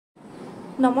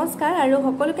নমস্কাৰ আৰু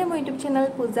সকলোকে মই ইউটিউব চেনেল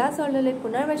পূজা স্বৰ্ট D.El.Ed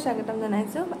পুনৰবাৰ স্বাগতম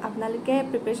জনাইছো আপোনালোকে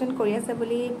প্ৰিপাৰেচন কৰি আছে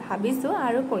বুলি ভাবিছো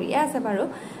আৰু কৰিয়ে আছে বাৰু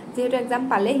যেহেতু এক্সাম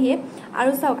পালেহিয়ে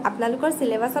আৰু চাওক আপোনালোকৰ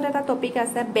সিলেবাছত এটা টপিক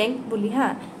আছে বেংক বুলি হা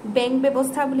বেংক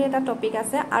ব্যৱস্থা বুলি এটা টপিক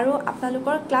আছে আৰু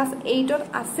আপোনালোকৰ ক্লাস 8 ত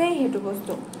আছে হেতু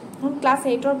বস্তু ক্লাস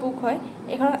 8 ৰ বুক হয়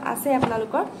এখন আছে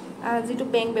আপোনালোকৰ যেটো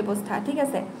বেংক ব্যৱস্থা ঠিক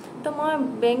আছে তো মই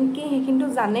বেংক কি হেকিনটো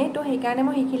জানে তো সেই কাৰণে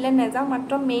মই হেকিলে নেযাও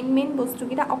মাত্ৰ মেইন বস্তু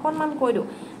কিটা অকনমান কৈ দিও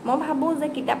মই ভাবো যে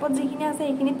কিতাপত যিখিনি আছে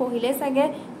সেইখিনি পঢ়িলে সাগে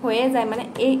হৈয়ে যায় মানে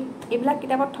এইবিলাক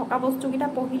কিতাপত থকা বস্তু কিটা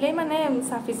পঢ়িলে মানে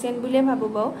সাফিসিয়েন্ট বুলি ভাবো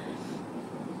বাও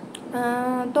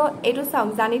তো এটো চাওক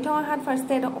জানি থওঁ হাত ফাৰ্স্ট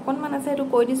এটো অকনমান আছে এটো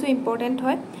কৈ দিছো ইম্পৰ্টেন্ট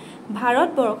হয়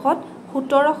ভাৰতবৰ্ষত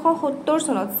 1770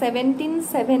 চনত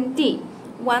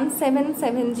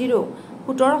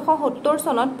 1770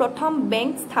 চনত প্ৰথম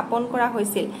বেংক স্থাপন কৰা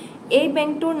হৈছিল এই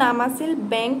বেংকটোৰ নাম আছিল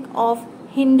বেংক অফ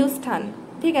হিন্দুস্তান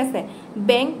ঠিক আছে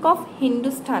বেংক অফ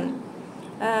হিন্দুস্তান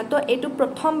তো এটো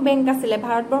প্ৰথম বেংক আছিল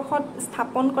ভাৰতবৰ্ষত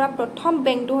স্থাপন কৰা প্ৰথম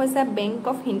বেংকটো হৈছে বেংক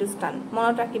অফ হিন্দুস্তান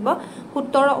মনত ৰাখিব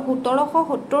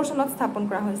 1770 চনত স্থাপন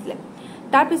কৰা হৈছিল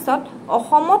তাৰ পিছত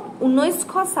অসমত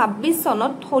 1926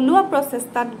 চনত থলুৱা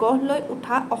প্ৰচেষ্টাত গঢ় লৈ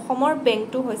উঠা অসমৰ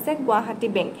বেংকটো হৈছে গুৱাহাটী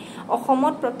বেংক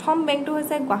অসমত প্ৰথম বেংকটো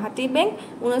হৈছে গুৱাহাটী বেংক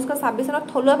 1926 চনত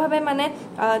থলুৱাভাৱে মানে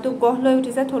তো গঢ় লৈ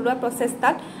উঠিছে থলুৱা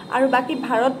প্ৰচেষ্টাত আৰু বাকি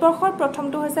ভাৰতবৰ্ষৰ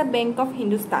প্ৰথমটো হৈছে বেংক অফ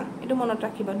হিন্দুস্তান এটো মনত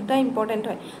ৰাখিব দুটা ইম্পৰ্টেন্ট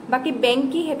হয় বাকি বেংক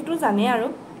কি হেতু জানে আৰু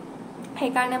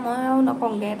সেই কাৰণে মই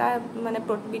নকংগে এটা মানে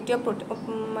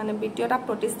দ্বিতীয়টা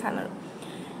প্ৰতিষ্ঠান আৰু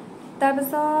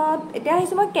তাৰপিছত এটা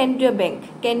আহিছো মই কেন্দ্ৰীয়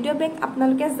বেংক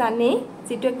আপোনালোকে জানে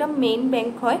যেটো একদম মেইন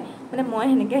বেংক হয় মানে মই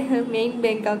হেনেকে মেইন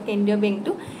বেংক আৰু কেন্দ্ৰীয়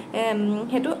বেংকটো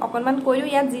হেতু অকনমান কৈও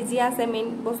ইয়াত জি আছে মেইন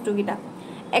বস্তু কিটা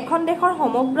এখন দেশৰ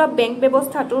সমগ্ৰ বেংক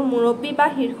ব্যৱস্থাটোৰ মুৰব্বী বা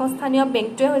শীৰ্ষস্থানীয়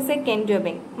বেংকটোৱে হৈছে কেন্দ্ৰীয়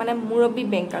বেংক মানে মুৰব্বী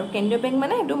বেংক আৰু কেন্দ্ৰীয় বেংক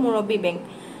মানে এটো মুৰব্বী বেংক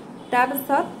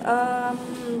তাৰপিছত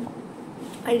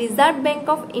ৰিজাৰ্ভ বেংক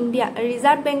অফ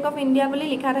ইণ্ডিয়া বুলি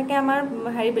লিখা থাকে আমাৰ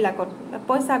হেৰি বিলাকত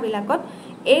পইচা বিলাকত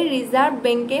এই ৰিজাৰ্ভ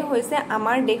বেংকে হৈছে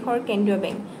আমাৰ দেশৰ কেন্দ্ৰীয়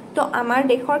বেংক তো আমাৰ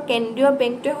দেশৰ কেন্দ্ৰীয়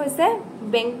বেংকটো হৈছে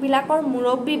বেংক বিলাকৰ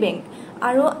মুৰব্বী বেংক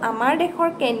আৰু আমাৰ দেশৰ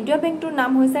কেন্দ্ৰীয় বেংকটোৰ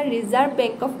নাম হৈছে reserve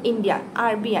bank of India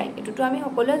RBI এটোটো আমি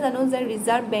সকলোৱে জানো যে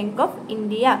ৰিজাৰ্ভ বেংক অফ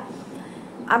ইণ্ডিয়া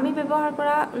আমি ব্যৱহাৰ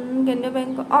কৰা কেন্দ্ৰীয়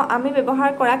বেংক আমি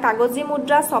ব্যৱহাৰ কৰা কাগজী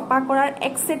মুদ্ৰা ছপা কৰাৰ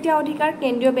একচেটিয়া অধিকাৰ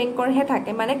কেন্দ্ৰীয় বেংকৰ হে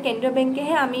থাকে মানে কেন্দ্ৰীয় বেংকে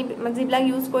হে আমি যিবিলাক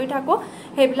ইউজ কৰি থাকো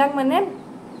হেবিলাক মানে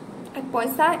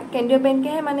পইচা কেন্দ্ৰীয় বেংকে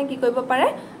হে মানে কি কৰিব পাৰে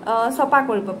ছপা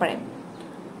কৰিব পাৰে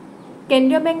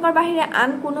কেন্দ্ৰীয় বেংকৰ বাহিৰে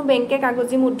আন কোনো বেংকে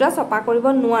কাগজী মুদ্ৰা ছপা কৰিব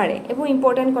নোৱাৰে এবোৰ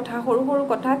ইম্পৰ্টেন্ট কথা সৰু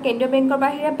কথা কেন্দ্ৰীয় বেংকৰ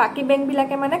বাহিৰে বাকি বেংক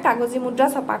বিলাকে মানে কাগজী মুদ্ৰা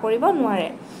ছপা কৰিব নোৱাৰে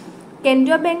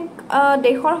কেন্দ্ৰীয় বেংক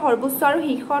দেশৰ সৰ্বোচ্চ আৰু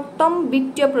শীৰ্ষতম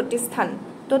বিত্তীয় প্ৰতিষ্ঠান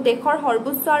তো দেশৰ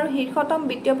সৰ্বোচ্চ আৰু শীৰ্ষতম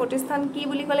বিত্তীয় প্ৰতিষ্ঠান কি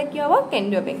বুলি কলে কি হ'ব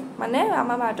কেন্দ্ৰীয় বেংক মানে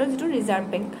আমাৰ ভাৰতৰ যেটো ৰিজাৰ্ভ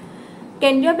বেংক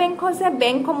কেন্দ্ৰীয় বেংক হৈছে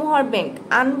বেংকসমূহৰ বেংক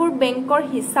আনবোৰ বেংকৰ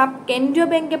হিচাপ কেন্দ্ৰীয়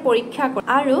বেংকে পৰীক্ষা কৰে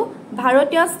আৰু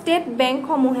ভাৰতীয় ষ্টেট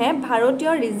বেংকসমূহে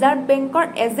ভাৰতীয় ৰিজাৰ্ভ বেংকৰ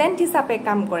এজেন্ট হিচাপে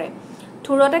কাম কৰে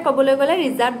থুৰতে কবলৈ গলে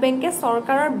ৰিজাৰ্ভ বেংকে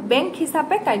চৰকাৰৰ বেংক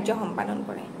হিচাপে কাৰ্য সম্পাদন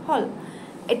কৰে হল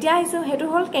এতিয়া আহিছো হেতু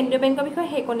হল কেন্দ্ৰীয় বেংকৰ বিষয়ে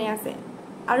হেকনে আছে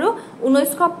আৰু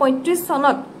 1935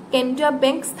 চনত কেন্দ্ৰীয়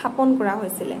বেংক স্থাপন কৰা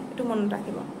হৈছিল এটো মনত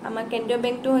ৰাখিব আমাৰ কেন্দ্ৰীয়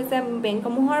বেংকটো হৈছে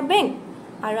বেংকসমূহৰ বেংক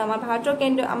আৰু আমাৰ ভাৰতৰ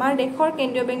আমাৰ দেশৰ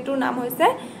কেন্দ্ৰীয় বেংকটোৰ নাম হৈছে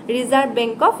ৰিজাৰ্ভ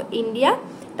বেংক অফ ইণ্ডিয়া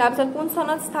তাৰপিছত কোন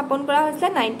চনত স্থাপন কৰা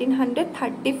হৈছিল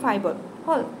 1935 ত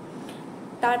হল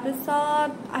তাৰপিছত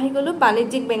আহি গলো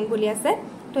বাণিজ্যিক বেংক বুলি আছে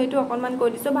তো এটো অকনমান কৈ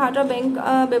দিছো ভাৰতৰ বেংক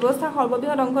ব্যৱস্থা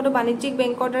সৰ্ববৃহৎ অংশটো বাণিজ্যিক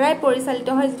বেংকৰ দ্বাৰাই পৰিচালিত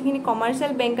হয় যিখিনি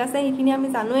কমাৰ্শিয়াল বেংক আছে সেইখিনি আমি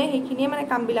জানোৱে সেইখিনি মানে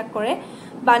কাম বিলাক কৰে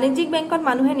বাণিজ্যিক বেংকত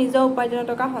মানুহে নিজৰ উপাৰ্জনৰ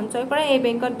টকা সঞ্চয় কৰে এই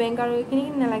বেংকত বেংক আৰু এইখিনি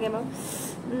নালাগে বাৰু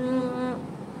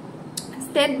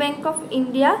state bank of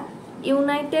India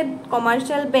United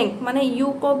commercial bank মানে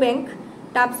ইউকো বেংক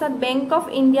তাৰপিছত বেংক অফ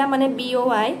ইণ্ডিয়া মানে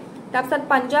BOI তাৰপিছত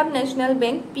পাঞ্জাব নেশ্যনেল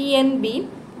বেংক PNB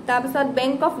তাৰপিছত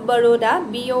বেংক অফ বৰোডা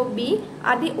BOB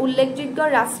আদি উল্লেখযোগ্য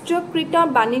ৰাষ্ট্ৰীয়কৃত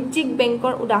বাণিজ্যিক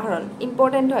বেংকৰ উদাহৰণ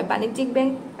ইম্পৰ্টেন্ট হয় বাণিজ্যিক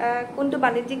বেংক কোনটো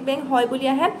বাণিজ্যিক বেংক হয় বুলি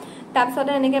আহে তাৰপিছত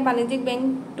এনেকে বাণিজ্যিক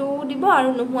বেংকটো দিব আৰু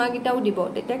নোহোৱা গিটাও দিব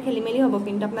তেতিয়া খেলিমেলি হ'ব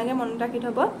কিন্তু আপোনাকে মনত ৰাখি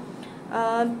থব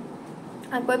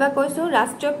আকৈবা কৈছো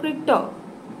ৰাষ্ট্ৰীয়কৃত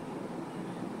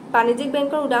বাণিজ্যিক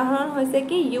বেংকৰ উদাহৰণ হৈছে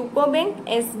কি UCO bank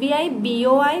SBI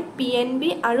BOI PNB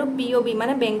আৰু BOB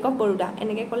মানে বেংক অফ বৰোডা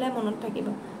এনেকে কলে মনত থাকিব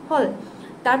হল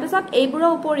তাৰপিছত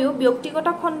এইবোৰৰ উপৰিও ব্যক্তিগত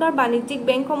খণ্ডৰ বাণিজ্যিক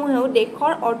বেংকসমূহেও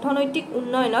দেশৰ অৰ্থনৈতিক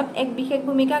উন্নয়নত এক বিশেষ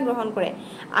ভূমিকা গ্ৰহণ কৰে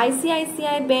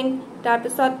ICICI বেংক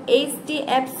তাৰপিছত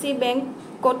HDFC bank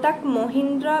Kotak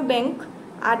Mahindra bank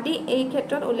আদি এই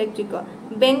ক্ষেত্ৰত উল্লেখযোগ্য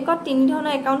বেংকত তিনি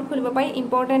ধৰণৰ একাউণ্ট খুলিব পাৰি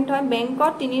ইম্পৰ্টেন্ট হয়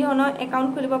বেংকত তিনি ধৰণৰ একাউণ্ট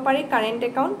খুলিব পাৰি কাৰেন্ট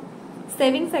একাউণ্ট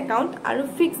সেভিংস একাউন্ট আৰু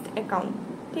ফিক্সড একাউন্ট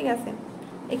ঠিক আছে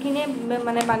এখিনি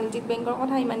মানে বাণিজ্যিক বেংকৰ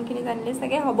কথা ইমানখিনি জানিলে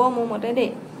চাগে হ'ব মোৰ মতে দেই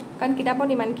কাৰণ কিতাপত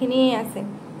ইমানখিনি আছে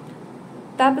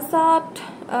তাৰপিছত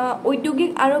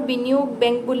ঔদ্যোগিক আৰু বিনিয়োগ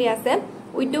বেংক বুলি আছে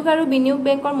উদ্যোগ আৰু বিনিয়োগ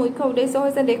বেংকৰ মুখ্য উদ্দেশ্য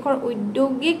হৈছে দেশৰ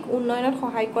ঔদ্যোগিক উন্নয়নত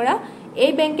সহায় কৰা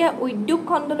এই বেংকে উদ্যোগ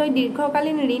খণ্ডলৈ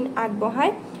দীৰ্ঘকালীন ঋণ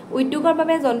আগবঢ়ায় উদ্যোগৰ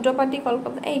বাবে যন্ত্ৰপাতি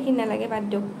কলকাতা এইখিনি নালাগে বাদ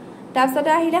দিয়ক তাৰপিছতে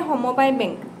আহিলে সমবায়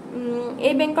বেংক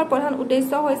এই বেংকৰ প্ৰধান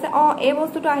উদ্দেশ্য হৈছে এই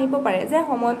বস্তুটো আহিব পাৰে যে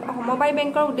সমবায়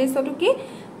বেংকৰ উদ্দেশ্যটো কি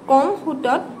কম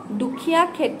সুতত দুখীয়া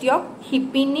খেতিয়ক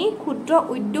শিপিনী ক্ষুদ্ৰ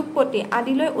উদ্যোগপতি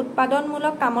আদিলৈ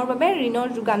উৎপাদনমূলক কামৰ বাবে ঋণৰ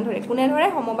যোগান ধৰে কোনে ধৰে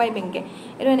সমবায় বেংকে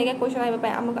এটো এনেকে কোৱেশ্চন আহিব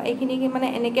পাৰে আমাক এইখিনি মানে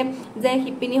এনেকে যে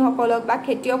শিপিনী সকলক বা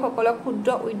খেতিয়ক সকলক ক্ষুদ্ৰ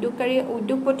উদ্যোগকাৰী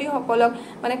উদ্যোগপতি সকলক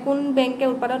মানে কোন বেংকে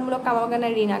উৎপাদনমূলক কামৰ কাৰণে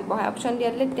ঋণ আগবঢ়ায় অপচন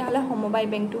দিয়া দিলে তেতিয়াহলে সমবায়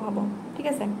বেংকটো হ'ব ঠিক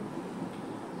আছে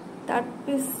তাৰ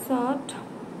পিছত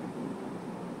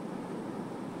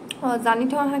জানি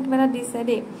থোৱা কিবা দিছে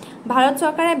দেই ভাৰত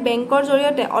চৰকাৰে বেংকৰ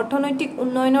জৰিয়তে অৰ্থনৈতিক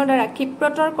উন্নয়নৰ দ্বাৰা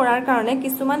ক্ষিপ্ৰতৰ কৰাৰ কাৰণে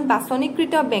কিছুমান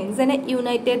বাছনিকৃত বেংক যেনে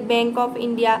United bank of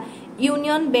India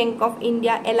union bank of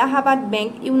India Allahabad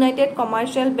bank United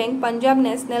commercial bank Punjab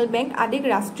national bank আদিক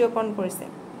ৰাষ্ট্ৰীয়কৰণ কৰিছে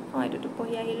এইটোতো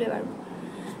পঢ়ি আহিলে বাৰু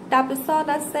তাৰপিছত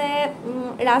আছে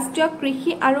ৰাষ্ট্ৰীয়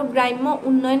কৃষি আৰু গ্ৰাম্য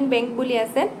উন্নয়ন বেংক বুলি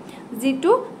আছে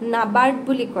যিটো নাবাৰ্ড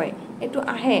বুলি কয় এটো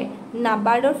আহে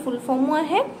নাবাৰ্ডৰ ফুল ফৰ্মো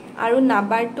আহে আৰু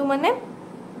নাবাৰ্ডটো মানে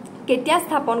কেতিয়া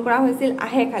স্থাপন কৰা হৈছিল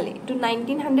আহে খালি টু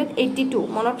 1982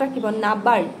 মনত ৰাখিব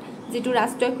নাবাৰ্ড যেটো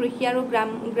ৰাষ্ট্ৰীয় কৃষি আৰু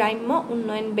গ্ৰাম্য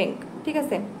উন্নয়ন বেংক ঠিক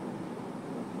আছে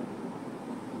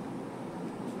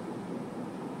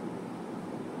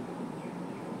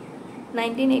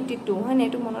হয়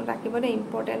নেটো মনত ৰাখিব দে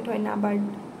ইম্পৰ্টেন্ট হয় নাবাৰ্ড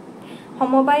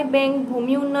সমবায় বেংক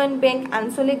ভূমি উন্নয়ন বেংক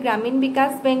আঞ্চলিক গ্ৰামীণ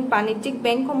বিকাশ বেংক বাণিজ্যিক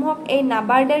বেংকসমূহক এই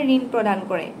নাবাৰ্ডে ঋণ প্ৰদান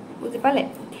কৰে বুজি পালে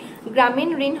গ্ৰামীণ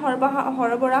ঋণ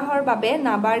সৰবৰাহৰ বাবে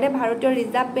নাবাৰ্ডে ভাৰতীয়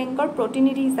ৰিজাৰ্ভ বেংকৰ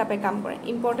প্ৰতিনিধি হিচাপে কাম কৰে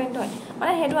ইম্পৰ্টেন্ট হয়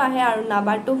মানে হেতু আহে আৰু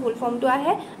নাবাৰ্ডটো ফুল ফৰ্মটো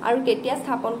আহে আৰু কেতিয়া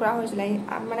স্থাপন কৰা হৈছিল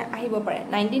মানে আহিব পাৰে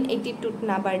 1982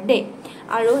 নাবাৰ্ড ডে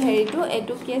আৰু হেৰিটো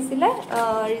এটো কি আছিল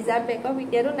ৰিজাৰ্ভ বেংক অফ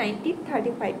ইণ্ডিয়াটো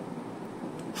 1935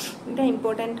 এটা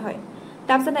ইম্পৰ্টেন্ট হয়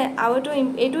তাৰপিছত আৰু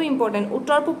এটো ইম্পৰ্টেন্ট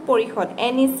উত্তৰ পূব পৰিষদ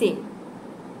NEC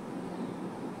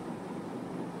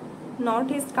নৰ্থ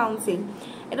ইষ্ট কাউন্সিল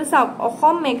এটো চাওক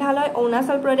অসম মেঘালয়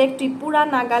অৰুণাচল প্ৰদেশ ত্ৰিপুৰা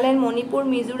নাগালেণ্ড মণিপুৰ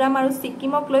মিজোৰাম আৰু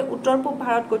ছিকিমক লৈ উত্তৰ পূব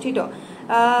ভাৰত গঠিত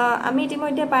আমি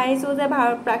ইতিমধ্যে পাইছো যে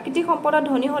প্ৰাকৃতিক সম্পদৰ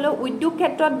ধনী হলেও উদ্যোগ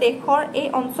ক্ষেত্ৰত দেশৰ এই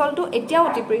অঞ্চলটো এতিয়াও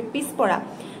অতি পিছপৰা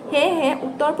হেহে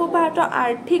উত্তৰ পূব ভাৰতৰ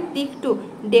আৰ্থিক দিশটো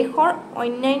দেশৰ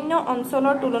অন্যান্য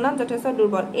অঞ্চলৰ তুলনাত যথেষ্ট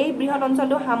দুৰ্বল এই বৃহৎ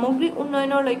অঞ্চলটো সামগ্ৰিক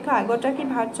উন্নয়নৰ লক্ষ্য আগত ৰাখি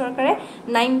ভাৰত চৰকাৰে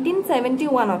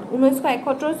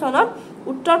 1971 চনত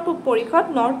উত্তৰ পূব পৰিষদ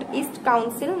নৰ্থ ইষ্ট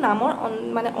কাউন্সিল নামৰ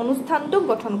মানে অনুষ্ঠানটো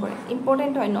গঠন কৰে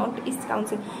ইম্পৰ্টেন্ট হয় নৰ্থ ইষ্ট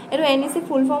কাউন্সিল এটো NEC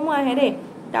ফুল ফৰ্মো আহে ৰে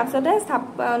তাৰপিছতে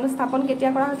স্থাপন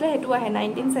কেতিয়া কৰা হৈছিল হেতু আহে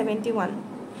 1971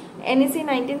 NEC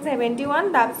 1971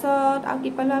 তাৰপিছত আৰু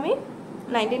কি পালো আমি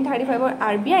 1935 ৰ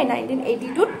RBI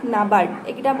 1982 নাবাৰ্ড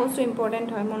একিটা বস্তু ইম্পৰ্টেন্ট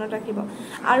হয় মনত ৰাখিব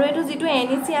আৰু এটো যেটো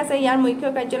NEC আছে ইয়াৰ মুখ্য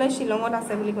কাৰ্যালয় শিলঙত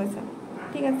আছে বুলি কৈছে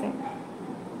ঠিক আছে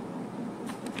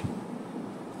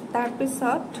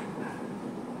তাৰপিছত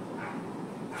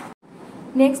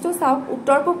নেক্সট চাওক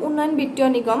উত্তৰ পূব উন্নয়ন বিত্তীয়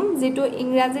নিগম যেটো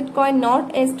ইংৰাজীত কয় north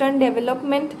eastern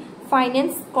development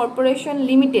finance corporation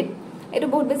limited এটো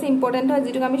বহুত বেছি ইম্পৰ্টেন্ট হয়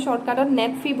যেটো আমি শৰ্টকাটত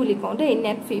নেট ফি বুলি কওঁ দেই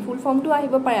নেট ফি ফুল ফৰ্মটো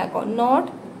আহিব পাৰে আকৌ north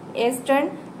eastern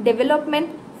development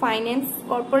finance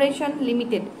corporation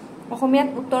limited অসমীয়াত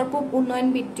উত্তৰ পূব উন্নয়ন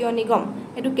বিত্তীয় নিগম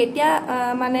এটো কেতিয়া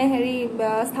মানে হেৰি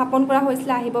স্থাপন কৰা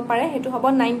হৈছিল আহিব পাৰে হেতু হ'ব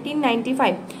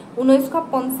 1995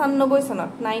 1995 চনত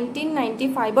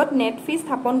 1995 ত নেট ফি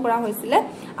স্থাপন কৰা হৈছিল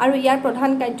আৰু ইয়াৰ প্ৰধান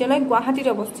কাৰ্যালয় গুৱাহাটীত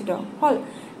অৱস্থিত হল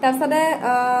তাৰছতে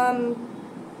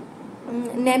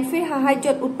নেট ফি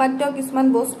সাহায্যত উৎপাদিত কিছুমান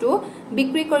বস্তু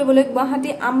বিক্ৰী কৰিবলৈ গুৱাহাটী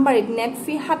আমবাৰীত নেট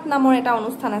ফি হাট নামৰ এটা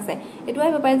অনুষ্ঠান আছে এটো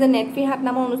আহিব পাৰে যে নেট ফি হাট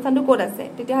নামৰ অনুষ্ঠানটো ক'ত আছে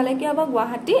তেতিয়াহলে কি হ'ব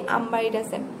গুৱাহাটী আমবাৰীত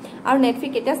আছে আৰু নেট ফি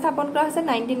কেতিয়া স্থাপন কৰা হৈছে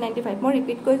 1995 মই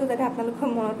ৰিপিট কৰিছো যাতে আপোনালোকৰ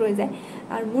মনত ৰৈ যায়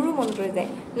আৰু মোৰো মনত ৰৈ যায়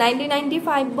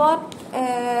 1995 ত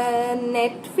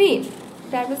নেট ফি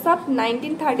তাৰপিছত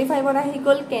 1935 ত আহি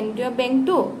গল কেন্দ্ৰীয়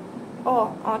বেংকটো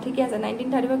ঠিক আছে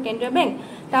 1935 কেন্দ্ৰীয় বেংক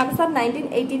তাৰপিছত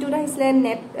 1982 ত আহিছিল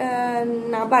নেট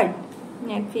নাবাৰ্ড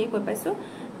নেট ফি কৈ পাইছো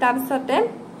তাৰপিছতে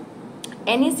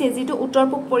NEC যেটো উত্তৰ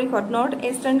পূব পৰিষদ north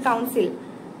eastern council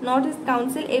north east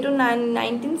council এটো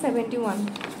 1971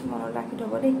 মনত ৰাখি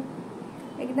থব দেই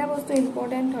একিটা বস্তু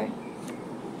ইম্পৰ্টেন্ট হয়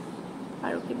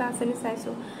আৰু কিবা আছে নি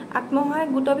চাইছো আত্মসহায়ক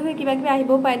গোটৰ বিষয়ে কিবা কিবা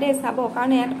আহিব পাৰে দেই চাব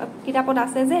কাৰণ ইয়াত কিতাপত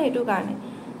আছে যে হেতু কাৰণে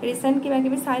ৰিসেন্ট কিবা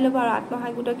কিবি চাই ল'ব আৰু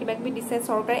আত্মসহায়ক গোটৰ কিবা কিবি দিছে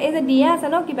চৰকাৰে এই যে দিয়ে আছে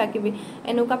ন কিবা কিবি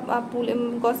এনেকুৱা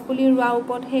গছ পুলি ৰোৱা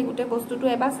ওপৰত সেই গোটে বস্তুটো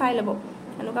এবাৰ চাই ল'ব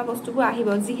এনেকুৱা বস্তুবোৰ আহিব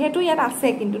যিহেতু ইয়াত আছে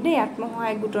কিন্তু দেই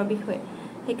আত্মসহায়ক গোটৰ বিষয়ে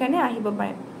সেইকাৰণে আহিব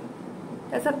পাৰে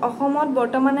তাৰপিছত অসমত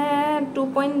বৰ্তমানে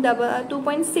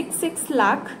 2.66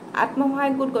 লাখ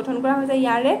আত্মসহায়ক গোট গঠন কৰা হৈছে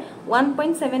ইয়াৰে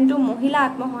 1.72 মহিলা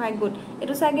আত্মসহায়ক গোট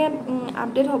এটো চাগে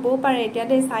আপডেট হ'বও পাৰে এতিয়া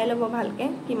দেই চাই ল'ব ভালকে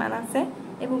কিমান আছে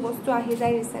এইবোৰ বস্তু আহি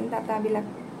যায় ৰিসেন্ট ডাটা বিলাক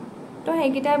তো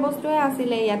হেগিটাৰ বস্তুৱে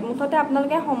আছিল ইয়াত মুঠতে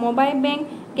আপোনালোকে সমবায় বেংক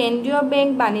কেন্দ্ৰীয় বেংক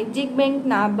বাণিজ্যিক বেংক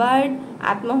নাবাৰ্ড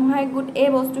আত্মসহায়ক গোট এই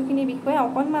বস্তুখিনি বিষয়ে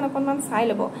অকনমান চাই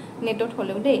ল'ব নেটত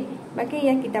হলেও দেই বাকি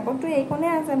ইয়াৰ কিতাপতো এইখনে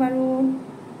আছে বাৰু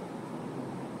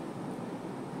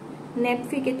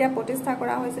নেটফি কেতিয়া প্ৰতিষ্ঠা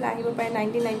কৰা হৈছিল আহিব পাৰে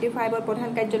 1995 ৰ প্ৰধান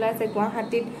কাৰ্যালয় আছে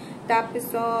গুৱাহাটীত তাৰ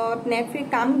পিছত নেটফি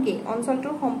কাম কি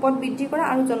অঞ্চলটোৰ সম্পদ বৃদ্ধি কৰা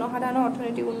আৰু জনসাধাৰণৰ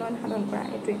অৰ্থনৈতিক উন্নয়ন সাধন কৰা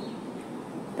এটোই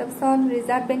তাৰ পিছত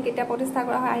ৰিজাৰ্ভ বেংক কেতিয়া প্ৰতিষ্ঠা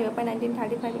কৰা হয় আহিব পাৰে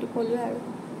 1935 টো ক'লো আৰু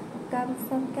তাৰ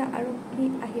পিছত আৰু কি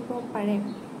আহিব পাৰে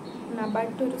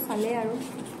নাবাৰ্ডটো এটো চালে আৰু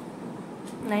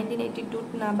 1982 ত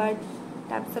নাবাৰ্ড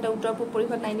তাৰ পিছত উত্তৰ পূব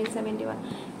পৰিষদ 1971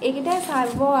 এইকেইটা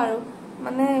চাব আৰু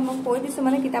মানে মই কৈ দিছো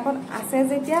মানে কিতাপত আছে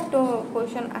যেতিয়া তো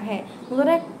কোৱেশ্চন আহে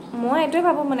মুঠতে মই এটোই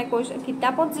ভাবো মানে কোৱেশ্চন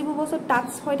কিতাপত যিবোৰ বস্তু টাচ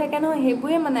হৈ থাকে ন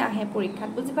হেবুয়ে মানে আহে পৰীক্ষাত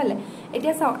বুজি পালে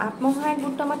এতিয়া চাও আত্মসহায়ক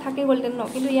গোট আমাৰ থাকে গলতেন ন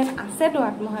কিন্তু ইয়াত আছে তো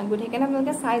আত্মসহায়ক গোট হেকেনে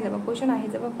আপোনালোকে চাই যাব কোৱেশ্চন আহি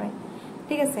যাব পাৰে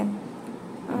ঠিক আছে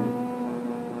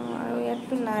আৰু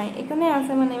ইয়াতটো নাই এখানে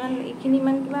আছে মানে ইমান ইখিনি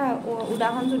মান কিবা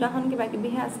উদাহৰণ কিবা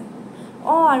কিবিহে আছে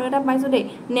আৰু এটা পাইছো দেই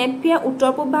নেটফিয়া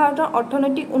উত্তৰ পূব ভাৰতৰ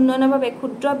অৰ্থনৈতিক উন্নয়নৰ বাবে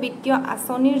ক্ষুদ্ৰ বিত্তীয়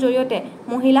আঁচনিৰ জৰিয়তে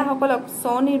মহিলাসকলক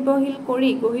স্বনিৰ্ভৰশীল কৰি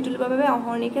গঢ়ি তুলিবৰ বাবে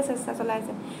অহৰ্নিশে চেষ্টা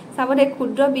চলাইছে চাব দে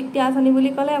ক্ষুদ্ৰ বিত্তীয় আঁচনি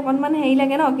বুলি ক'লে অকনমান হেৰি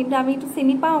লাগে ন কিন্তু আমি এইটো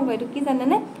চিনি পাওঁ এইটো কি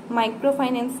জানেনে মাইক্ৰ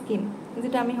ফাইনেন্স স্কিম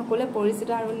যেটা আমি সকলোৱে পৰিচিত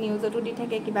আৰু নিউজতো দি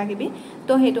থাকে কিবা কিবি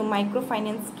তো হেতু মাইক্ৰ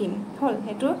ফাইনেন্স স্কিম হল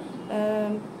হেতু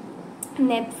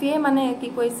নেটফিয়ে মানে কি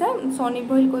কৈছে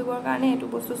স্বনিৰ্ভৰশীল কৰিবৰ কাৰণে এটো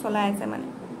বস্তু চলাই আছে মানে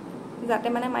যাতে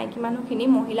মানে মাইকী মানুহখিনি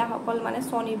মহিলাসকল মানে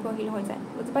স্বনিৰ্ভৰশীল হৈ যায়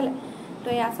বুজি পালে তো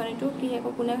এই আঁচনিটো কি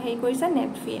কোনে হেৰি কৰিছে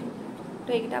নেটফিয়ে তো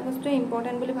এইটা বস্তু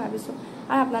ইম্পৰ্টেন্ট বুলি ভাবিছো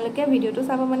আৰু আপোনালোকে ভিডিওটো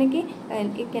চাব মানে কি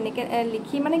কেনেকে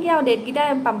লিখি মানে কি আৰু ডেট গিটা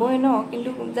পাবই ন কিন্তু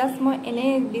জাস্ট মই এনে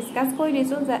ডিসকাস কৰি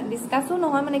দিছো ডিসকাসও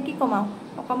নহয় মানে কি কমাও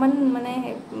অকমান মানে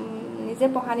নিজে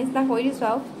পঢ়া নিচিনা কৰি দিছো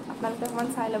আৰু আপোনালোকে অকমান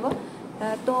চাই ল'ব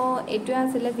তো এইটোৱে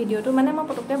আছিল ভিডিওটো মানে মই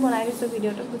পটককে বনাই দিছো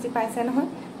ভিডিওটো বুজি পাইছে নহয়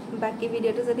বাকি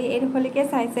ভিডিওটো যদি এই হলিকে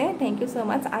চাইছে থ্যাংক ইউ সো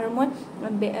মাচ আৰু মই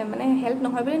মানে হেল্প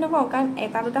নহয় বুলি নকওঁ কাৰণ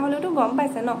এটা দুটা হলেতো গম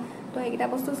পাইছে ন তো এইটা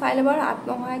বস্তু চাই ল'ব আৰু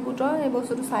আত্মসহায়ক গোটৰ এই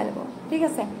বস্তুটো চাই ল'ব ঠিক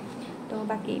আছে তো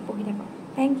বাকি পঢ়ি থাকক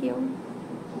থ্যাংক ইউ